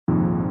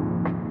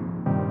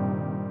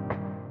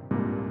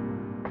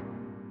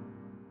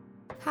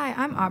Hi,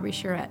 I'm Aubrey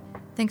Charette.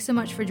 Thanks so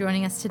much for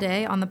joining us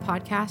today on the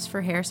podcast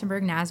for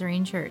Harrisonburg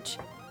Nazarene Church.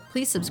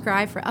 Please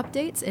subscribe for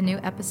updates and new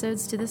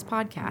episodes to this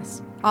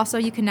podcast. Also,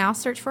 you can now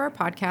search for our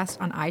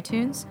podcast on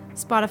iTunes,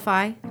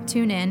 Spotify,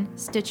 TuneIn,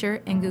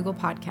 Stitcher, and Google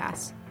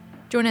Podcasts.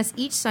 Join us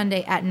each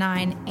Sunday at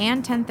 9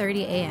 and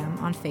 10:30 a.m.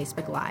 on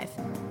Facebook Live.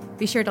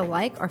 Be sure to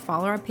like or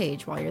follow our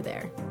page while you're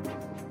there.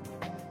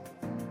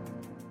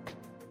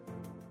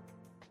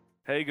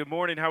 Hey, good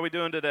morning. How are we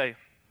doing today?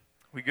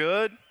 We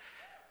good?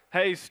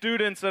 Hey,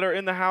 students that are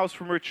in the house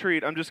from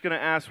retreat, I'm just going to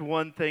ask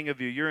one thing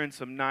of you. You're in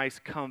some nice,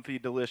 comfy,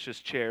 delicious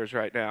chairs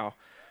right now.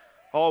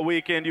 All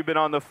weekend you've been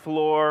on the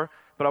floor,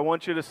 but I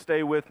want you to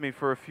stay with me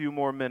for a few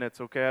more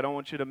minutes, okay? I don't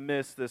want you to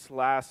miss this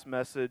last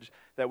message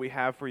that we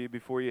have for you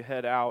before you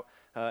head out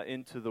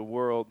into the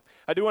world.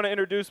 I do want to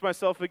introduce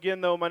myself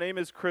again, though. My name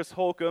is Chris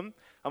Holcomb.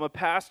 I'm a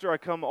pastor. I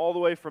come all the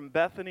way from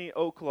Bethany,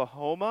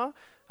 Oklahoma.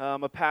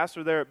 I'm a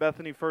pastor there at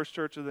Bethany First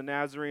Church of the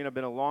Nazarene. I've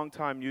been a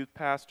long-time youth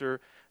pastor,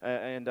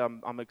 and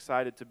I'm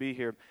excited to be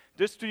here.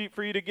 Just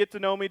for you to get to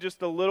know me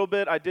just a little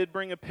bit, I did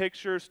bring a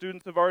picture.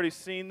 Students have already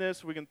seen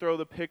this. We can throw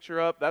the picture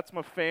up. That's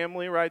my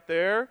family right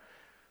there.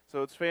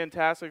 So it's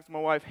fantastic. It's my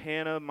wife,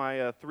 Hannah,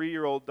 my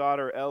 3-year-old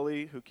daughter,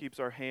 Ellie, who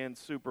keeps our hands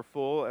super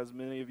full, as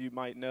many of you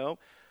might know.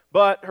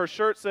 But her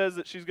shirt says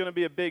that she's going to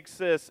be a big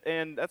sis,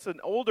 and that's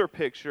an older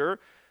picture.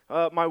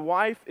 My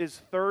wife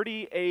is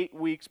 38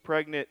 weeks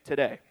pregnant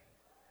today.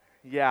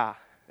 Yeah,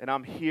 and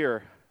I'm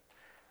here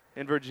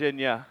in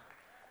Virginia.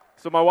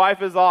 So my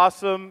wife is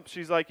awesome.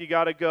 She's like, you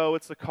got to go.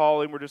 It's the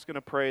calling. We're just going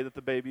to pray that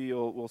the baby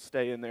will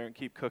stay in there and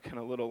keep cooking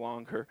a little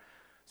longer.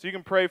 So you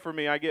can pray for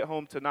me. I get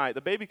home tonight.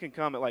 The baby can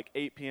come at like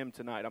 8 p.m.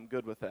 tonight. I'm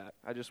good with that.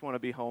 I just want to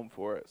be home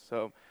for it.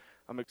 So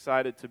I'm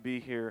excited to be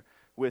here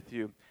with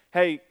you.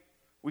 Hey,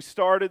 we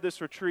started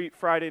this retreat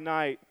Friday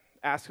night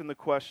asking the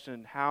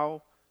question,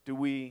 how do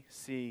we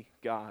see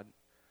God?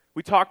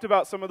 We talked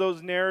about some of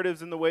those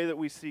narratives in the way that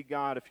we see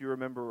God, if you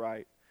remember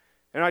right.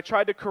 And I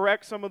tried to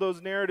correct some of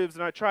those narratives,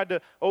 and I tried to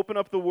open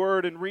up the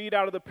Word and read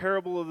out of the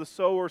parable of the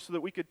sower so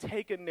that we could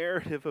take a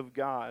narrative of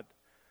God.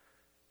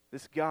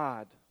 This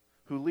God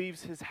who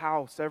leaves his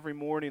house every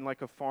morning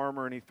like a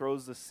farmer, and he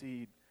throws the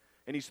seed.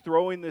 And he's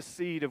throwing this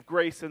seed of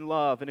grace and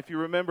love. And if you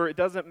remember, it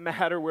doesn't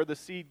matter where the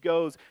seed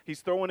goes.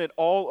 He's throwing it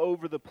all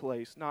over the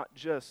place, not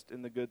just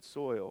in the good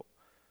soil.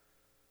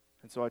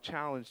 And so I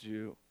challenged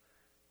you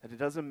that it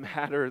doesn't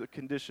matter the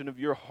condition of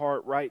your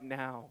heart right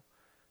now,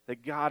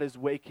 that God is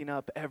waking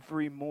up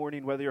every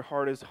morning, whether your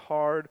heart is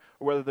hard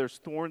or whether there's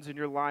thorns in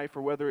your life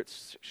or whether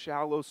it's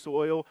shallow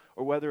soil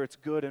or whether it's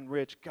good and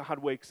rich. God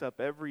wakes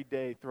up every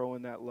day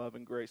throwing that love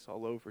and grace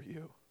all over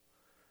you.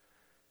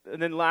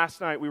 And then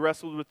last night we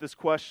wrestled with this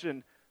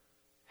question,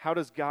 how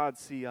does God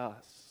see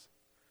us?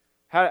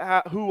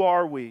 Who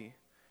are we?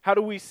 How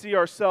do we see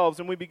ourselves?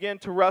 And we began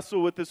to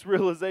wrestle with this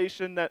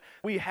realization that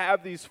we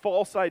have these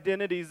false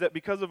identities that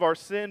because of our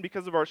sin,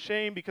 because of our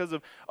shame, because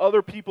of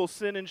other people's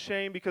sin and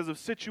shame, because of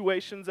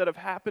situations that have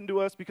happened to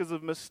us, because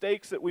of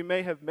mistakes that we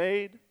may have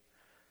made,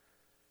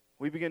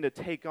 we begin to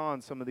take on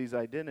some of these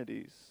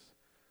identities,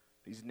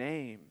 these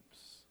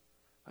names,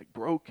 like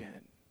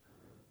broken,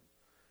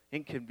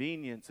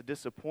 inconvenience, a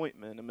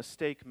disappointment, a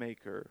mistake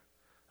maker,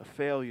 a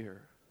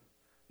failure,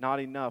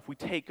 not enough. We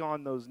take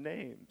on those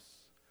names.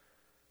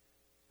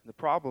 And the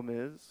problem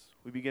is,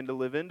 we begin to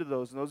live into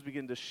those, and those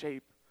begin to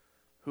shape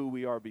who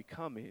we are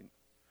becoming.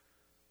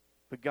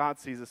 But God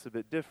sees us a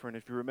bit different.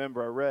 If you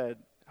remember, I read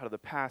out of the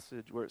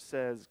passage where it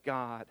says,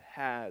 God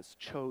has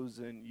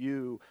chosen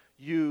you.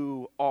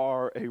 You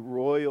are a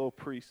royal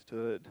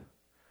priesthood.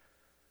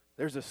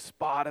 There's a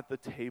spot at the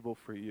table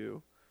for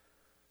you.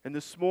 And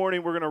this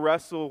morning, we're going to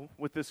wrestle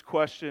with this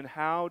question,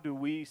 how do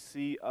we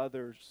see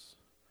others?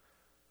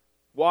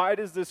 Why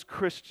does this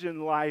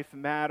Christian life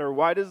matter?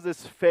 Why does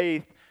this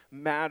faith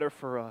matter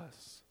for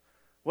us?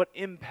 What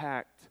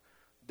impact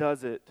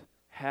does it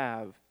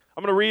have?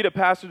 I'm going to read a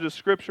passage of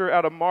Scripture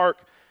out of Mark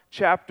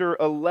chapter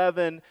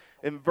 11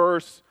 and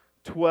verse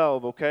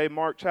 12, okay?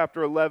 Mark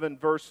chapter 11,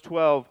 verse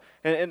 12.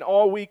 And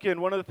all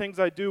weekend, one of the things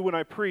I do when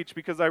I preach,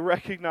 because I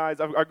recognize,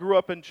 I grew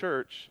up in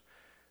church,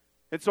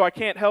 and so I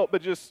can't help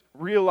but just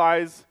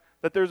realize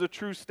that there's a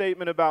true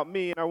statement about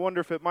me, and I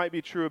wonder if it might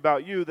be true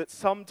about you, that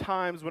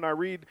sometimes when I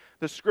read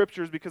the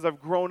Scriptures, because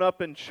I've grown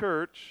up in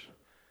church,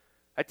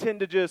 I tend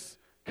to just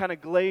kind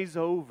of glaze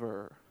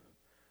over.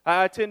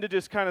 I tend to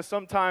just kind of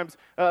sometimes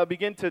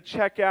begin to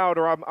check out,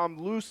 or I'm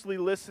loosely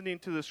listening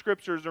to the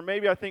Scriptures, or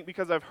maybe I think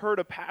because I've heard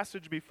a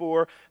passage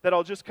before that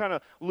I'll just kind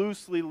of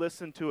loosely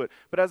listen to it.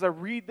 But as I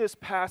read this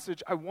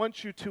passage, I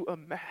want you to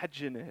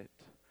imagine it.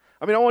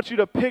 I mean, I want you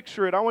to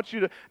picture it. I want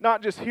you to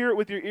not just hear it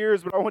with your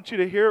ears, but I want you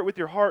to hear it with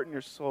your heart and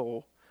your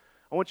soul.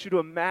 I want you to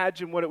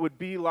imagine what it would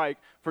be like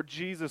for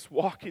Jesus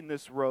walking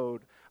this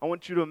road. I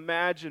want you to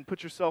imagine,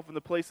 put yourself in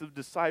the place of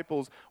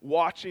disciples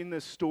watching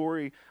this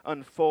story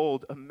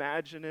unfold.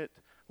 Imagine it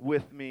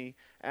with me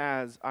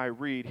as I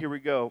read. Here we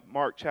go.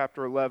 Mark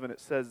chapter 11, it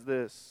says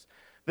this.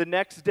 The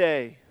next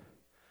day,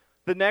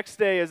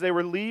 as they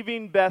were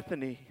leaving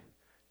Bethany,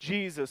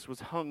 Jesus was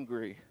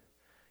hungry.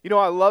 You know,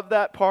 I love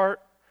that part.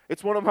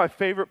 It's one of my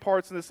favorite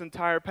parts in this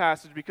entire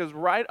passage because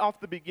right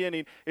off the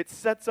beginning, it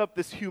sets up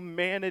this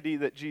humanity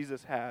that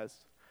Jesus has.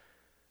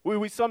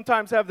 We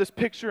sometimes have this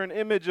picture and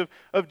image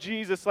of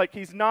Jesus like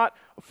he's not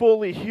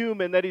fully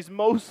human, that he's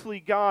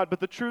mostly God, but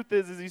the truth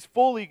is he's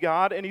fully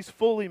God and he's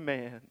fully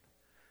man.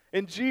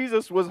 And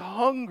Jesus was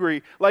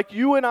hungry like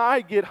you and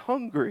I get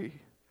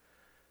hungry.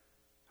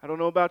 I don't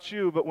know about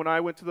you, but when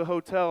I went to the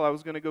hotel, I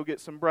was going to go get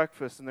some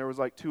breakfast, and there was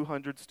like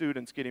 200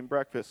 students getting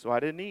breakfast, so I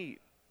didn't eat.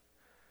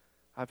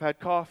 I've had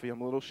coffee. I'm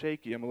a little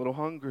shaky. I'm a little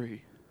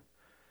hungry.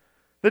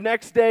 The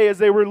next day, as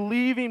they were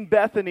leaving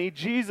Bethany,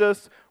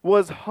 Jesus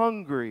was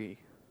hungry.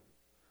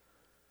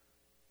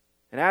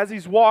 And as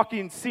he's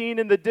walking, seeing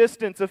in the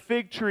distance a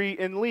fig tree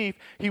and leaf,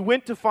 he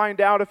went to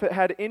find out if it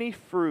had any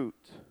fruit.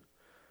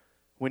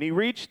 When he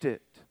reached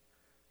it,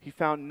 he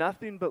found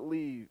nothing but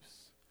leaves.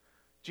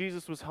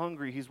 Jesus was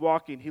hungry. He's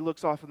walking. He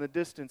looks off in the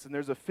distance, and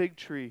there's a fig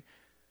tree.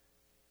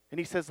 And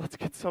he says, let's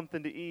get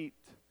something to eat.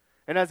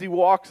 And as he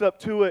walks up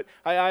to it,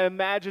 I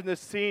imagine this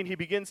scene. He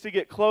begins to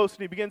get close,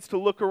 and he begins to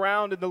look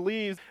around in the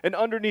leaves and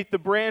underneath the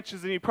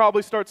branches, and he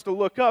probably starts to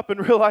look up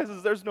and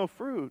realizes there's no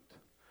fruit.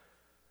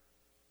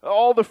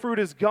 All the fruit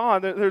is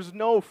gone. There's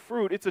no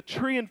fruit. It's a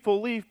tree in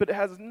full leaf, but it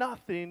has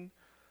nothing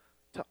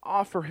to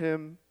offer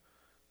him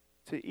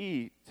to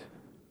eat.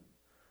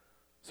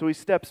 So he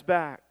steps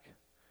back,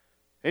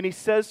 and he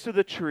says to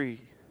the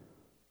tree,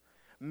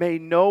 may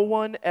no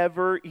one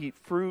ever eat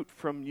fruit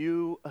from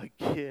you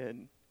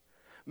again.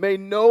 May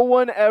no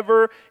one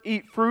ever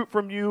eat fruit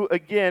from you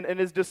again. And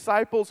his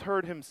disciples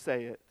heard him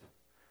say it.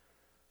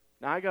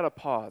 Now I got to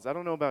pause. I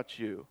don't know about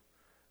you,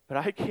 but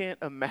I can't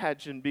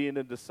imagine being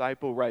a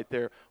disciple right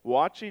there,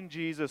 watching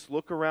Jesus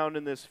look around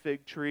in this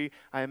fig tree.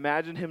 I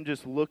imagine him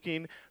just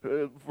looking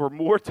for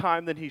more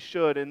time than he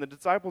should. And the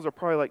disciples are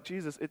probably like,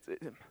 Jesus,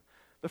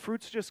 the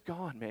fruit's just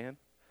gone, man.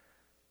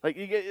 Like,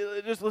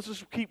 let's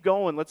just keep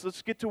going.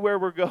 Let's get to where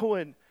we're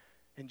going.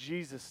 And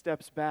Jesus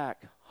steps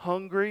back,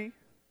 hungry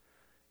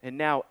and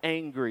now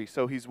angry.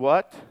 So he's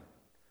what?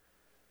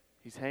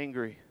 He's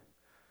hangry.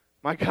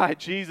 My God,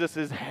 Jesus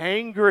is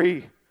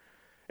hangry.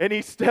 And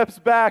he steps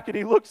back and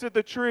he looks at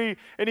the tree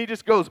and he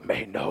just goes,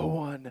 may no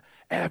one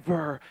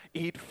ever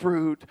eat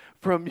fruit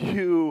from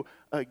you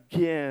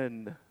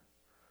again.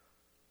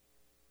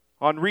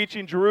 On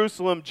reaching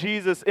Jerusalem,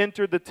 Jesus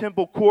entered the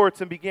temple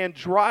courts and began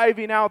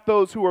driving out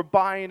those who were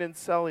buying and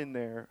selling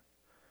there.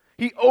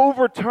 He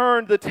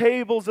overturned the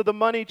tables of the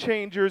money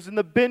changers and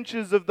the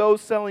benches of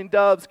those selling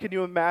doves. Can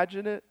you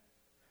imagine it?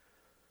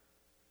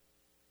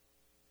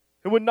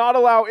 And would not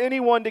allow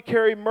anyone to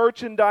carry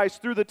merchandise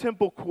through the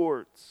temple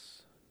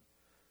courts.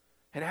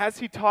 And as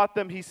he taught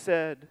them, he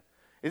said,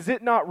 is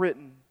it not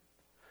written,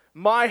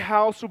 my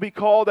house will be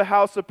called a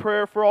house of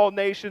prayer for all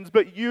nations,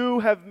 but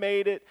you have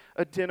made it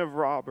a den of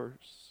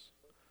robbers.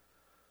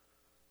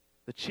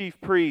 The chief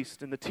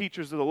priest and the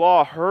teachers of the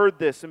law heard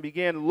this and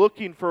began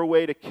looking for a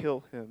way to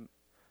kill him,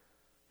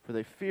 for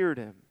they feared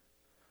him,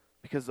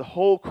 because the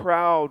whole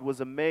crowd was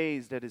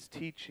amazed at his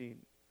teaching.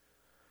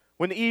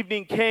 When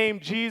evening came,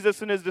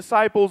 Jesus and his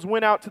disciples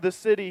went out to the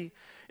city.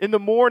 In the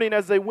morning,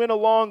 as they went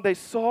along, they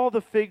saw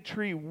the fig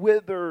tree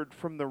withered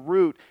from the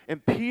root.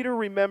 And Peter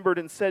remembered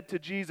and said to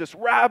Jesus,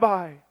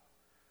 Rabbi,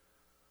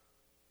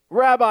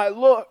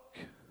 look,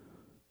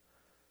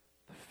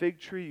 the fig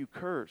tree you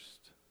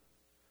cursed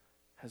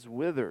has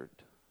withered.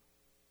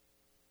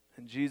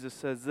 And Jesus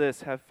says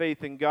this, have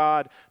faith in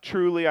God.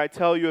 Truly, I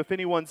tell you, if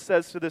anyone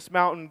says to this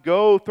mountain,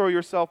 go throw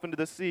yourself into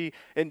the sea,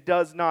 and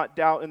does not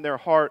doubt in their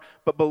heart,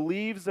 but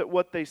believes that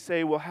what they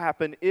say will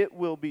happen, it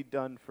will be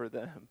done for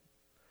them.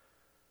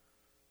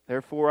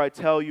 Therefore, I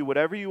tell you,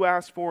 whatever you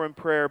ask for in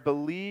prayer,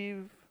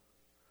 believe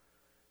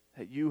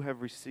that you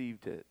have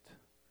received it,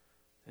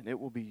 and it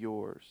will be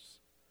yours.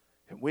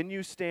 And when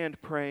you stand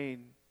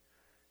praying,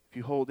 if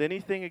you hold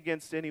anything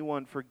against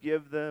anyone,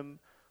 forgive them,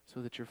 so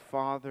that your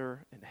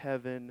Father in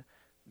heaven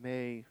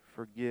may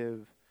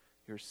forgive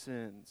your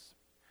sins.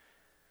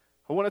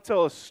 I want to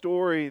tell a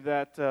story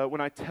that when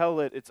I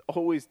tell it, it's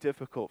always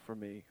difficult for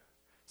me.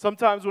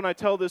 Sometimes when I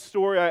tell this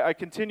story, I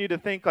continue to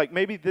think like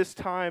maybe this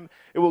time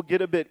it will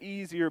get a bit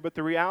easier, but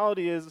the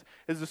reality is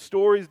the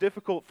story is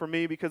difficult for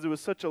me because it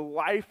was such a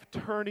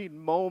life-turning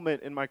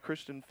moment in my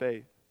Christian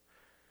faith.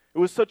 It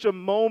was such a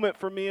moment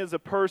for me as a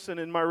person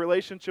in my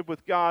relationship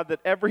with God that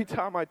every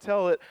time I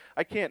tell it,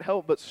 I can't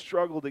help but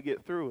struggle to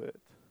get through it.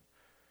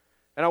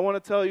 And I want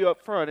to tell you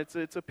up front,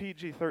 it's a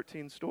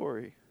PG-13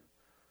 story.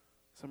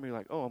 Some of you are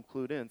like, oh, I'm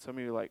clued in. Some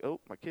of you are like, oh,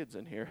 my kid's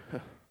in here.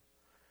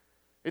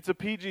 It's a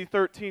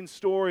PG-13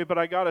 story, but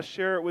I got to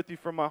share it with you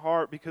from my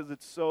heart because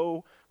it's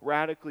so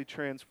radically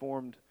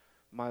transformed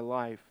my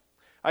life.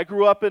 I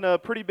grew up in a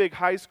pretty big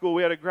high school.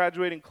 We had a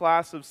graduating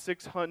class of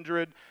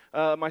 600.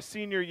 My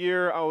senior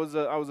year, I was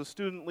a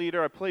student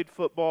leader. I played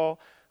football.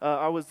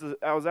 I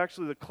was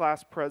actually the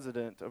class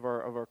president of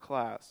our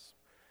class.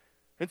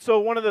 And so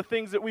one of the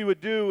things that we would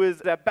do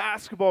is at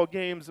basketball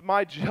games,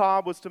 my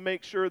job was to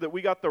make sure that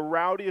we got the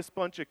rowdiest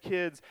bunch of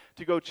kids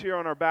to go cheer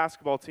on our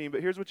basketball team.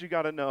 But here's what you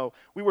got to know.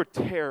 We were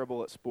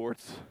terrible at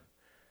sports.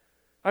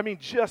 I mean,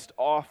 just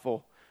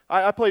awful.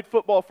 I played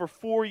football for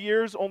 4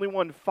 years, only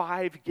won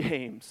 5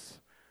 games.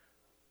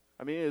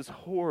 I mean, it is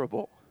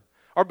horrible.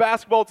 Our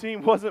basketball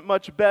team wasn't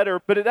much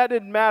better, but that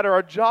didn't matter.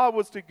 Our job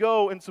was to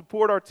go and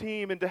support our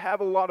team and to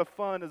have a lot of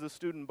fun as a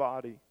student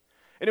body.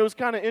 And it was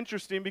kind of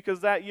interesting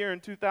because that year in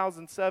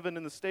 2007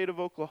 in the state of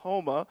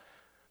Oklahoma,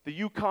 the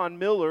Yukon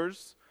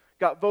Millers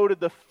got voted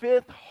the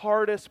 5th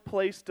hardest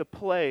place to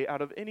play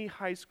out of any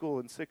high school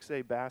in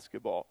 6A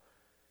basketball.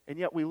 And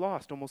yet we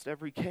lost almost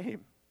every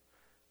game.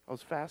 I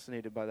was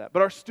fascinated by that.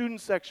 But our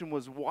student section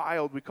was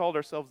wild. We called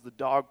ourselves the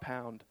Dog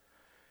Pound.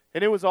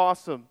 And it was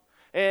awesome.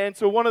 And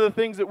so one of the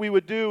things that we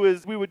would do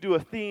is we would do a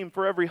theme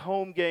for every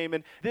home game.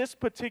 And this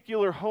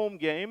particular home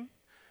game,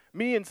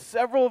 me and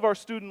several of our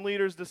student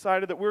leaders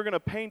decided that we were going to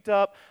paint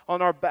up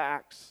on our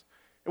backs.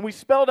 And we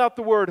spelled out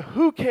the word,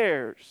 "Who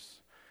cares?"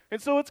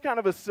 And so it's kind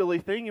of a silly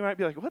thing. You might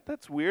be like, what?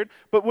 That's weird.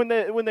 But when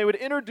they would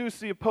introduce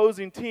the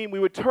opposing team, we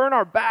would turn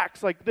our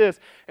backs like this,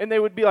 and they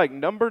would be like,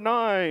 "Number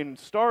 9,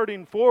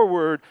 starting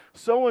forward,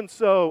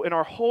 so-and-so," and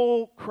our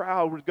whole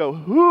crowd would go,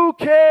 "Who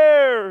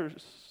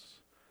cares?"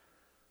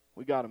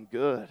 We got them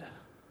good.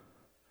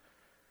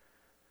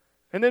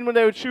 And then when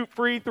they would shoot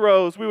free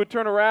throws, we would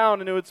turn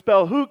around and it would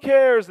spell, "Who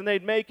cares?" And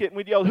they'd make it, and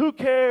we'd yell, "Who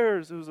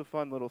cares?" It was a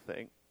fun little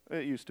thing.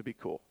 It used to be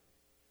cool.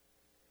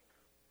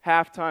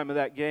 Halftime of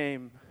that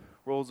game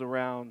rolls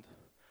around.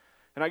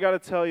 And I got to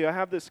tell you, I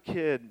have this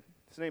kid.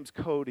 His name's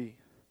Cody.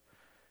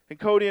 And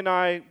Cody and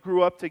I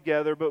grew up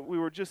together, but we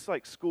were just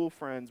like school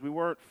friends. We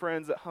weren't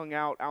friends that hung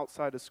out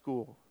outside of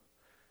school.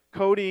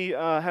 Cody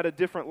had a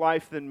different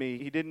life than me.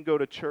 He didn't go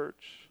to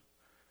church.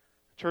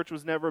 Church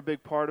was never a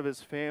big part of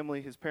his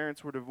family. His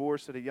parents were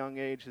divorced at a young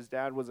age. His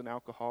dad was an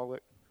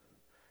alcoholic.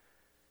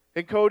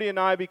 And Cody and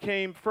I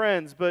became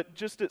friends, but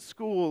just at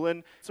school.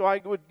 And so I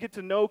would get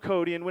to know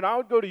Cody. And when I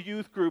would go to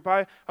youth group,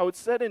 I would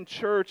sit in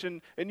church,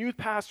 and youth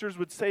pastors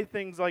would say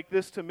things like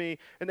this to me.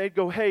 And they'd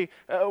go, "Hey,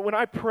 when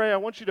I pray, I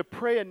want you to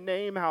pray a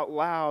name out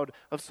loud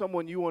of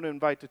someone you want to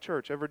invite to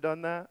church." Ever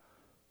done that?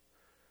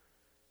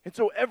 And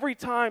so every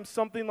time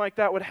something like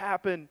that would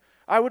happen,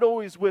 I would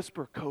always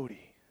whisper,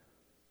 "Cody."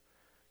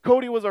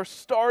 Cody was our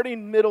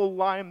starting middle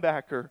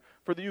linebacker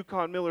for the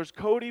Yukon Millers.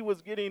 Cody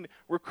was getting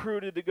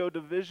recruited to go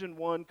Division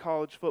I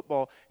college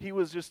football. He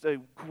was just a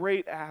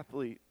great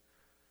athlete.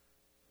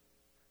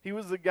 He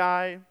was the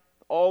guy,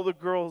 all the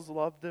girls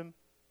loved him.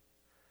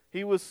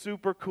 He was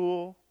super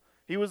cool.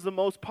 He was the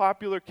most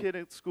popular kid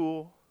at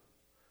school.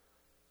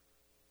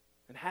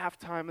 And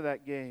halftime of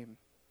that game,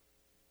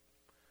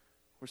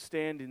 we're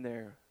standing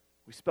there.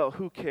 We spell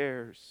 "Who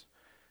cares?"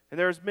 And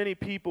there's many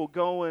people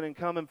going and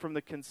coming from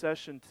the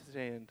concession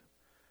stand.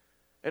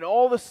 And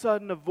all of a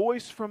sudden, a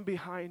voice from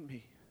behind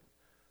me,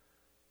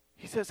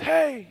 he says,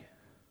 "Hey,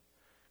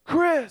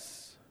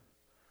 Chris,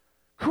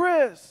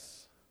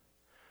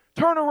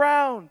 turn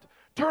around,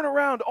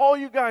 all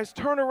you guys,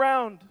 turn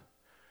around.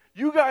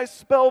 You guys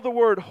spell the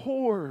word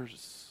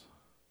whores."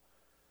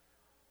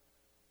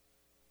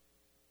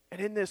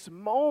 And in this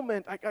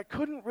moment, I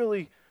couldn't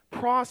really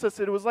process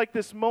it. It was like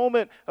this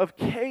moment of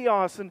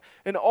chaos,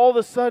 and all of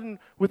a sudden,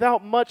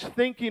 without much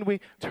thinking, we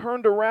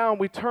turned around,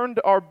 we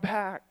turned our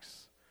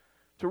backs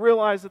to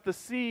realize that the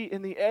C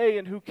and the A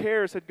and "Who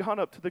cares" had gone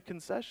up to the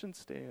concession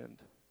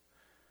stand.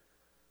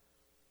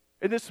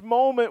 And this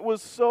moment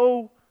was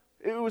so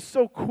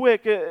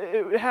quick,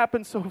 it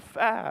happened so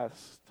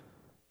fast.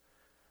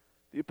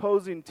 The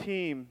opposing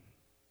team,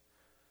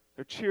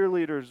 their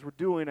cheerleaders were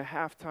doing a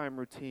halftime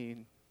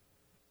routine.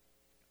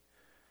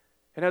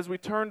 And as we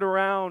turned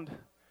around,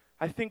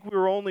 I think we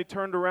were only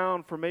turned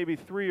around for maybe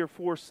 3 or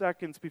 4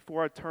 seconds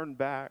before I turned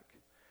back.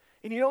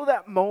 And you know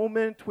that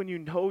moment when you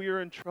know you're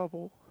in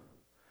trouble?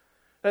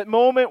 That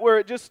moment where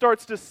it just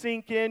starts to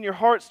sink in, your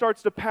heart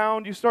starts to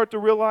pound, you start to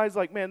realize,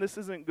 like, man, this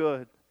isn't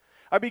good.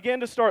 I began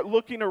to start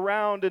looking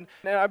around, and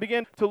I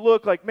began to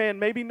look like, man,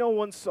 maybe no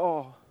one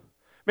saw.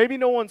 Maybe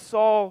no one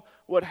saw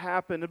what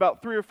happened.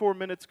 About 3 or 4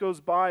 minutes goes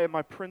by, and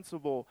my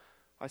principal,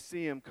 I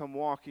see him come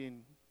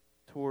walking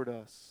toward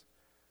us.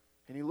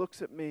 And he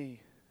looks at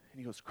me, and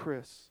he goes,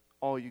 "Chris,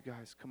 all you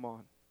guys, come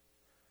on."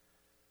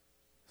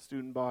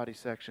 Student body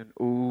section,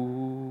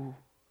 ooh.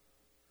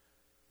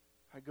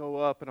 I go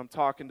up, and I'm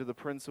talking to the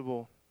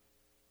principal,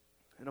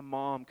 and a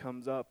mom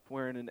comes up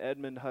wearing an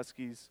Edmund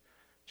Huskies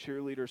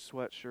cheerleader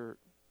sweatshirt.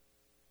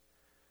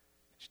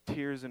 She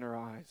tears in her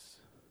eyes.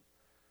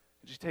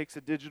 And she takes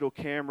a digital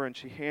camera, and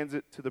she hands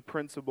it to the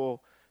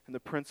principal, and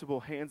the principal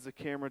hands the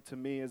camera to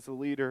me as the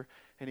leader,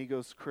 and he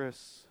goes,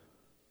 "Chris,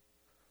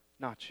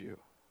 not you."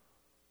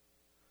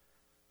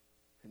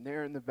 And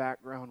there in the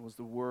background was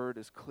the word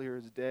as clear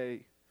as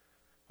day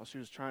while she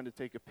was trying to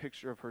take a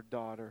picture of her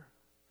daughter.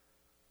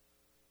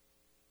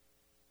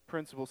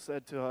 Principal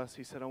said to us,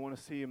 he said, "I want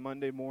to see you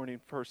Monday morning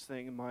first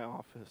thing in my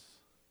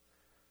office."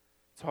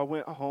 So I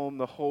went home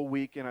the whole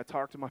week and I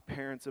talked to my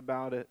parents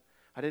about it.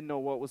 I didn't know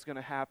what was going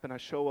to happen. I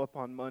show up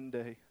on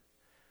Monday.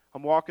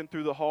 I'm walking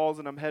through the halls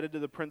and I'm headed to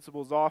the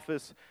principal's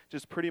office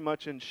just pretty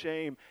much in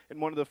shame.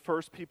 And one of the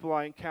first people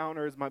I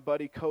encounter is my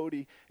buddy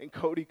Cody. And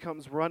Cody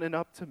comes running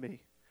up to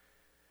me.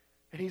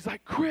 And he's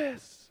like,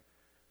 "Chris,"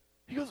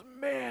 he goes,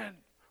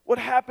 "man, What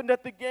happened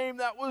at the game?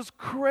 That was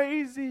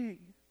crazy.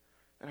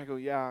 And I go,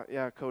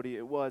 yeah, Cody,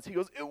 it was. He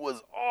goes, it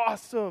was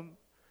awesome.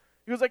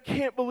 He goes, I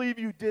can't believe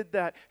you did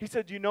that. He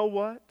said, you know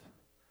what?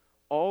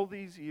 All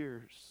these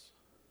years,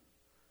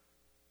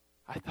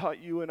 I thought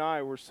you and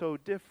I were so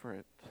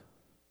different.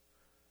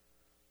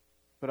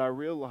 But I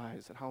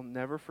realize, and I'll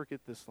never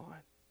forget this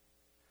line,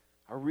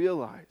 I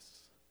realize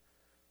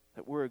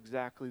that we're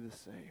exactly the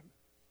same.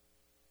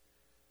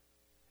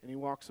 And he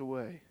walks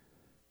away.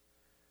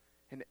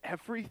 And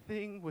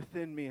everything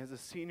within me as a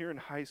senior in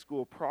high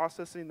school,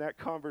 processing that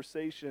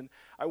conversation,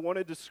 I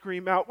wanted to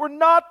scream out, we're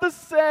not the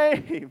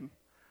same.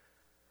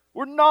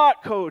 We're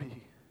not,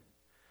 Cody.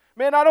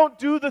 Man, I don't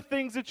do the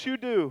things that you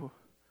do.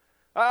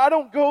 I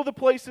don't go the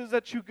places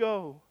that you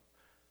go.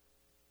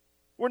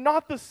 We're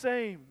not the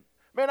same.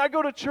 Man, I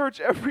go to church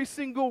every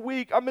single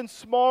week. I'm in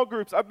small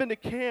groups. I've been to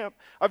camp.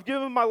 I've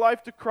given my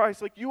life to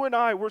Christ. Like you and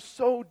I, we're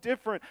so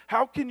different.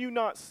 How can you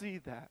not see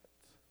that?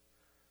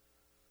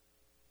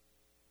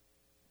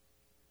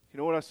 You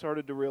know what I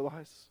started to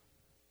realize?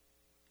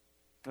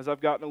 As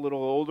I've gotten a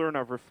little older and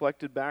I've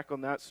reflected back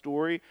on that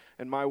story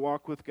and my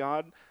walk with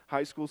God,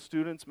 high school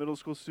students, middle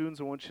school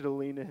students, I want you to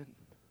lean in.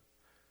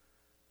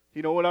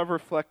 You know what I've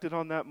reflected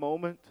on that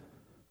moment?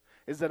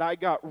 Is that I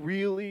got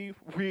really,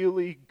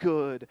 really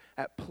good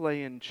at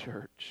playing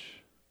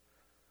church.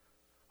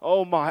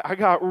 Oh my, I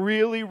got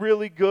really,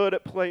 really good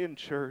at playing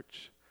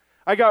church.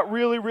 I got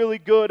really, really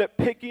good at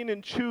picking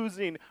and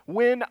choosing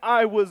when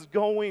I was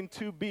going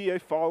to be a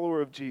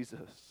follower of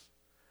Jesus.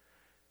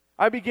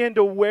 I began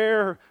to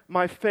wear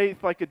my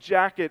faith like a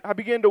jacket. I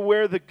began to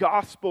wear the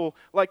gospel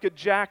like a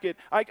jacket.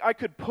 I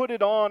could put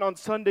it on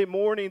Sunday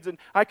mornings, and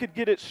I could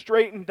get it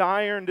straightened,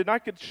 ironed, and I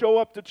could show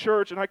up to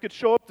church, and I could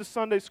show up to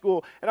Sunday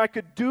school, and I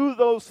could do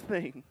those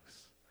things.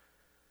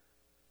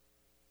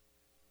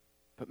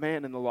 But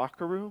man, in the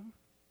locker room,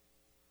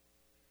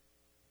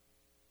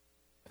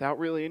 without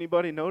really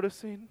anybody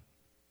noticing,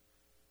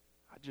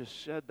 I'd just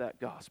shed that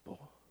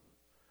gospel.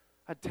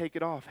 I'd take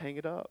it off, hang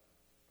it up.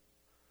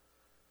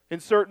 In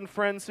certain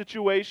friend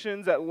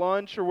situations, at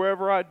lunch or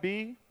wherever I'd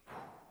be,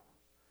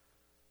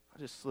 I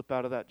just slip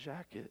out of that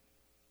jacket.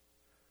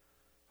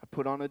 I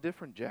put on a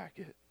different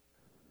jacket.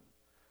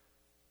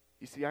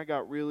 You see, I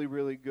got really,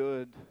 really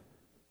good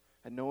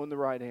at knowing the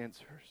right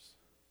answers,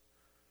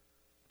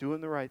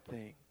 doing the right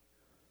thing,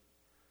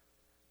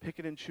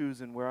 picking and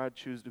choosing where I'd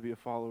choose to be a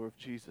follower of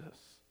Jesus.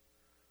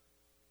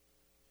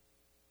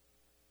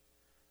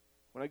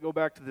 When I go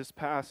back to this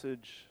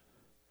passage,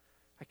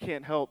 I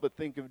can't help but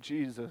think of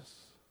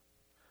Jesus,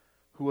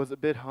 who was a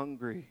bit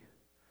hungry,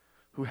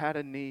 who had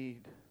a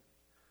need.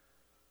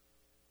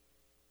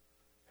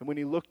 And when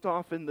he looked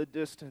off in the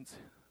distance,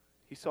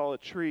 he saw a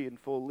tree in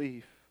full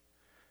leaf.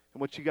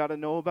 And what you got to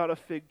know about a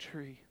fig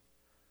tree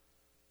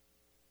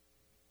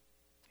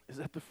is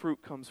that the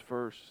fruit comes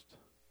first.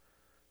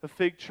 A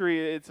fig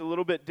tree, it's a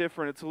little bit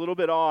different. It's a little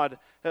bit odd.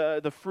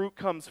 The fruit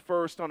comes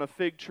first on a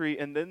fig tree,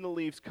 and then the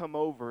leaves come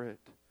over it.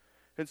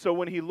 And so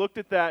when he looked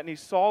at that and he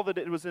saw that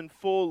it was in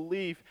full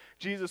leaf,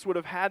 Jesus would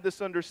have had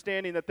this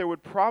understanding that there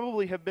would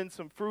probably have been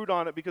some fruit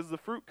on it because the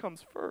fruit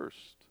comes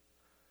first.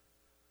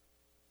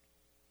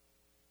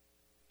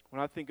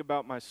 When I think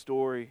about my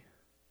story,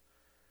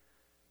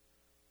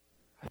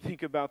 I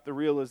think about the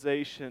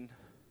realization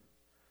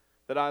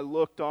that I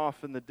looked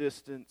off in the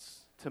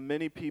distance to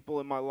many people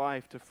in my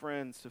life, to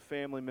friends, to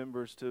family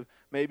members, to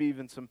maybe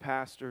even some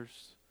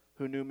pastors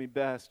who knew me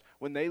best.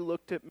 When they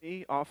looked at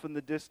me off in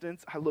the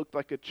distance, I looked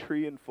like a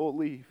tree in full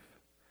leaf.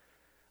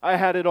 I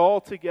had it all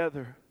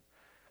together.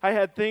 I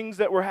had things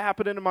that were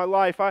happening in my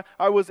life.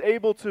 I was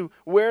able to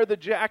wear the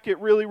jacket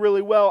really,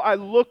 really well. I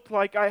looked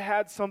like I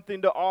had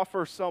something to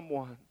offer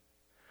someone.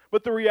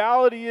 But the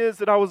reality is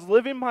that I was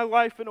living my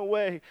life in a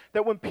way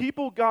that when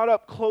people got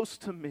up close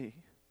to me,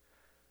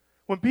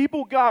 when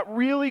people got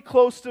really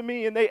close to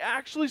me and they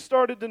actually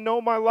started to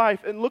know my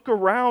life and look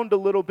around a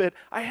little bit,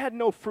 I had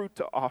no fruit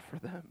to offer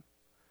them.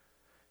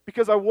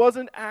 Because I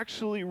wasn't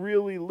actually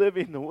really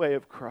living the way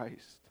of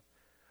Christ.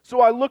 So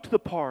I looked the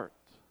part.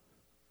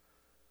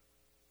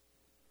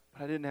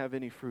 But I didn't have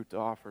any fruit to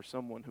offer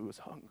someone who was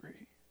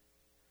hungry.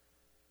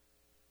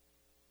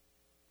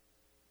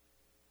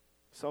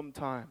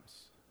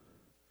 Sometimes,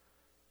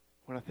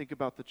 when I think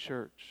about the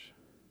church,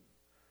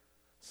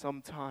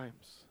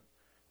 sometimes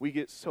we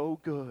get so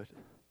good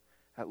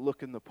at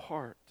looking the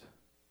part.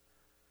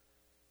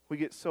 We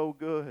get so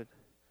good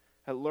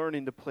at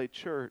learning to play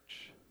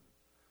church,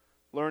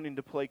 learning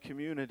to play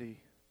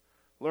community,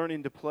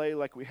 learning to play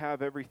like we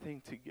have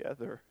everything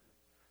together.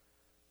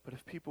 But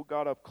if people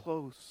got up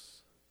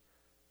close,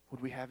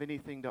 would we have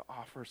anything to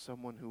offer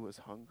someone who was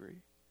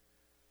hungry?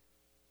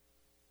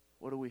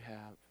 What do we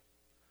have?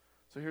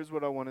 So here's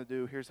what I want to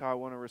do. Here's how I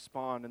want to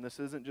respond. And this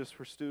isn't just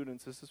for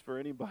students. This is for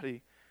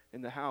anybody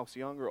in the house,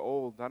 young or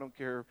old. I don't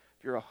care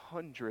if you're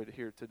 100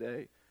 here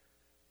today.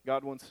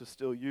 God wants to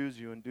still use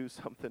you and do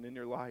something in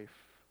your life.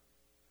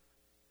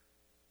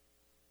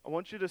 I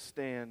want you to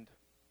stand.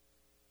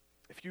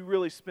 If you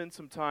really spend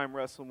some time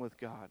wrestling with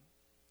God,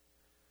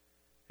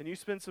 and you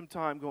spend some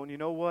time going, you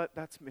know what,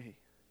 that's me.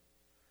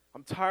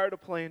 I'm tired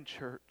of playing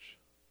church.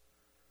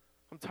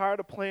 I'm tired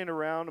of playing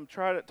around. I'm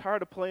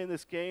tired of playing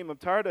this game. I'm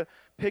tired of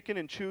picking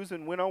and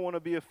choosing when I want to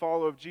be a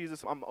follower of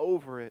Jesus. I'm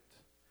over it.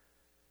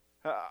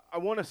 I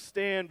want to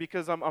stand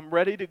because I'm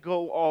ready to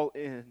go all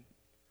in.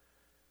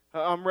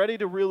 I'm ready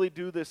to really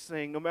do this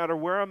thing. No matter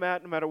where I'm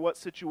at, no matter what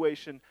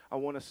situation, I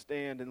want to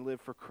stand and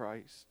live for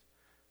Christ.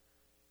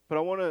 But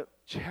I want to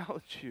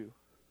challenge you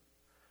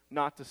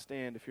not to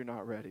stand if you're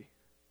not ready.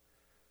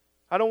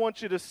 I don't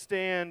want you to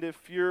stand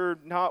if you're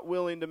not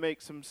willing to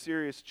make some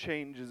serious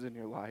changes in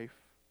your life.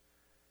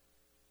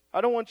 I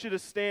don't want you to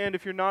stand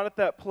if you're not at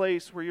that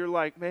place where you're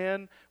like,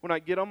 man, when I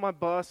get on my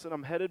bus and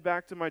I'm headed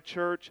back to my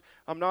church,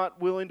 I'm not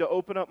willing to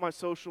open up my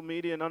social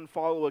media and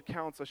unfollow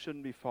accounts I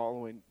shouldn't be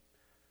following.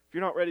 If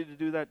you're not ready to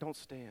do that, don't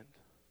stand.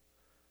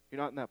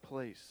 You're not in that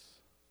place.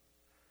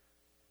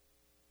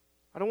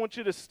 I don't want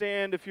you to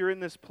stand if you're in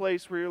this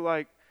place where you're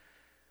like,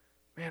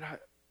 man,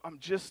 I'm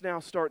just now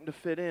starting to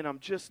fit in. I'm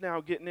just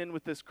now getting in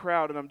with this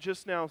crowd, and I'm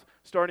just now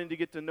starting to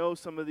get to know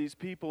some of these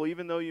people,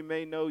 even though you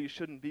may know you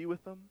shouldn't be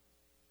with them.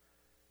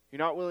 You're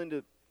not willing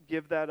to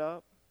give that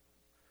up.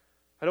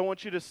 I don't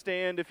want you to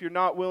stand if you're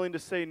not willing to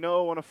say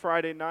no on a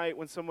Friday night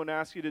when someone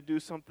asks you to do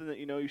something that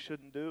you know you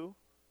shouldn't do.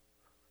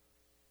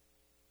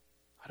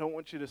 I don't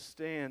want you to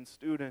stand,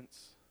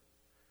 students,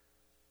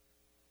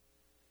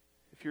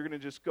 if you're going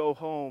to just go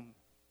home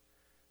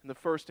and the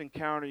first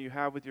encounter you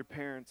have with your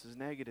parents is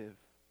negative.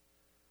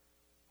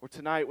 Or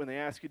tonight when they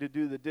ask you to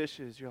do the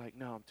dishes, you're like,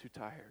 no, I'm too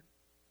tired.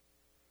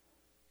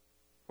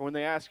 Or when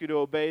they ask you to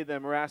obey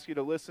them or ask you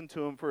to listen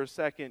to them for a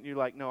second, you're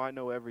like, no, I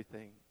know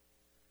everything.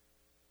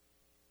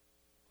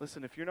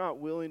 Listen, if you're not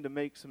willing to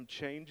make some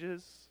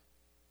changes,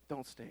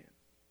 don't stand.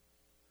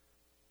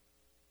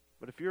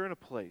 But if you're in a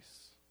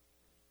place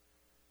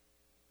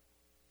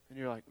and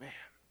you're like, man,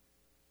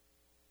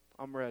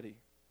 I'm ready.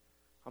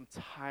 I'm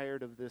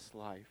tired of this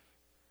life.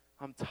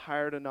 I'm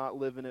tired of not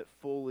living it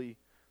fully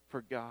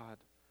for God.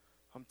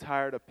 I'm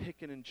tired of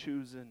picking and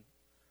choosing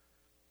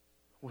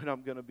when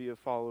I'm going to be a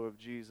follower of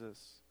Jesus.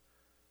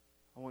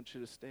 I want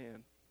you to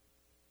stand.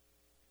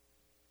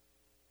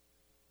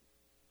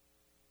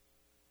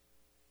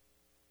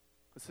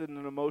 This isn't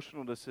an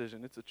emotional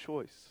decision. It's a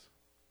choice.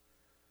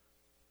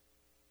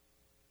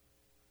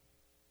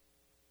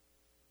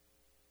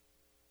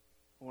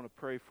 I want to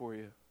pray for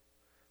you,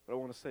 but I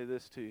want to say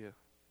this to you.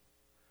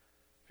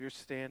 If you're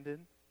standing,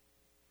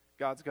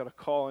 God's got a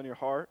call in your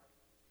heart.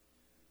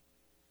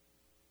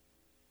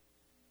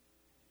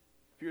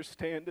 If you're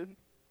standing,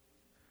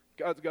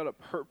 God's got a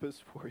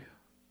purpose for you.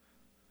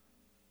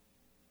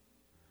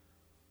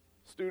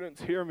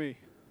 Students, hear me.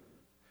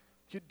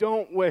 You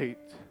don't wait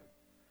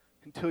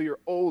until you're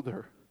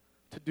older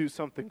to do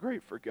something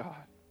great for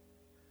God.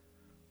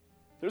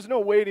 There's no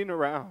waiting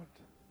around.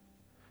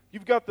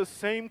 You've got the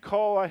same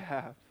call I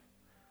have.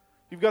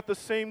 You've got the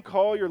same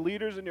call your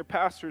leaders and your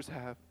pastors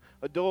have.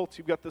 Adults,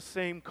 you've got the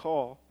same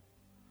call.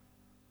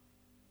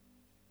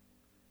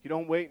 You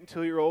don't wait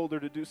until you're older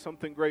to do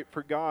something great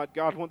for God.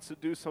 God wants to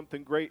do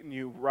something great in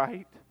you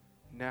right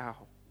now.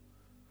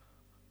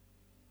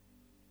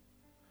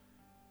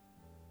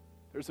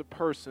 There's a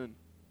person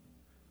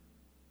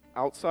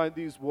outside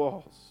these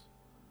walls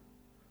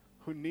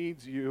who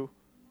needs you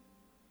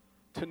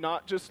to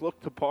not just look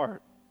the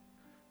part,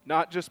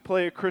 not just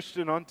play a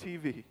Christian on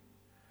TV,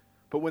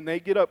 but when they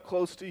get up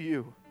close to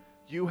you,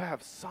 you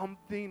have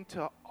something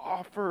to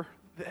offer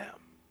them.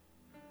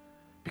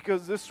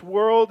 Because this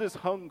world is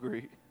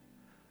hungry,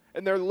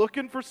 and they're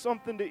looking for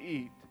something to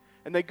eat,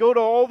 and they go to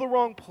all the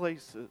wrong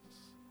places.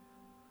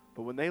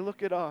 But when they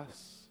look at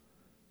us,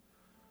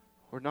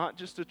 we're not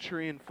just a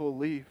tree in full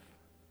leaf,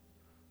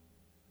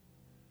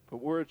 but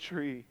we're a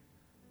tree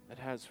that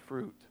has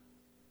fruit.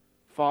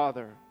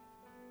 Father,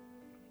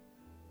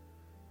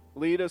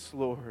 lead us,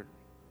 Lord.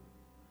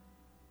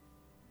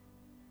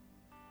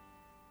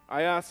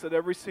 I ask that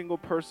every single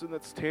person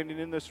that's standing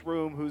in this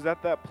room who's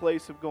at that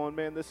place of going,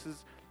 man, this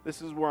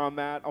is where I'm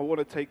at. I want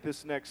to take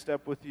this next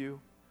step with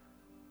you.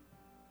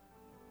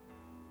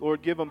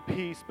 Lord, give them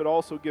peace, but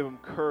also give them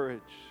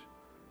courage.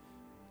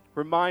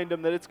 Remind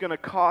them that it's going to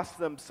cost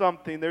them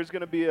something. There's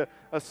going to be a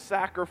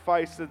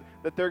sacrifice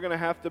that they're going to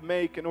have to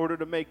make in order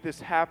to make this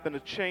happen.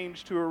 A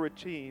change to a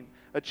routine,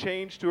 a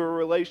change to a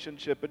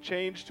relationship, a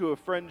change to a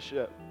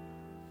friendship.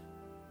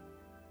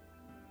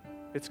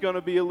 It's going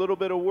to be a little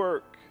bit of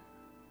work.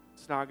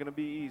 It's not going to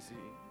be easy.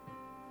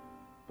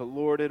 But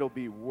Lord, it'll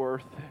be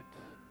worth it.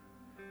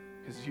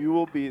 Because you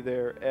will be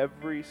there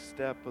every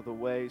step of the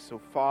way. So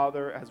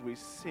Father, as we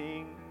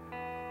sing,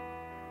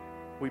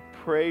 we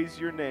praise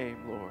your name,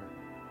 Lord.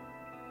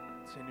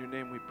 It's in your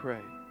name we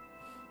pray.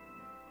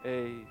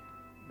 Amen.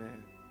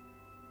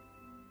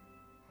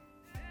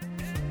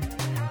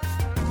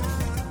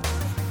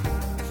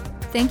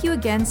 Thank you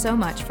again so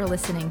much for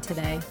listening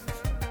today.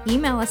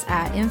 Email us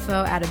at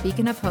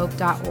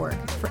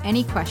info@abeaconofhope.org for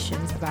any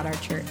questions about our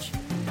church.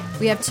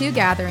 We have 2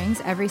 gatherings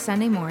every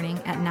Sunday morning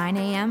at 9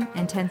 a.m.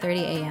 and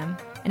 10:30 a.m.,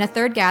 and a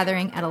third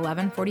gathering at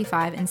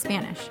 11:45 in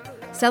Spanish.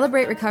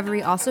 Celebrate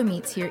Recovery also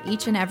meets here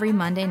each and every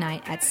Monday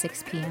night at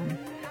 6 p.m.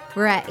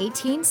 We're at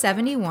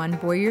 1871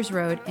 Boyers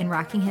Road in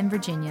Rockingham,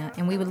 Virginia,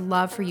 and we would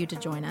love for you to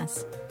join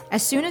us.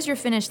 As soon as you're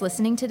finished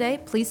listening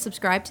today, please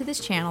subscribe to this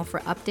channel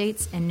for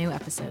updates and new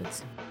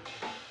episodes.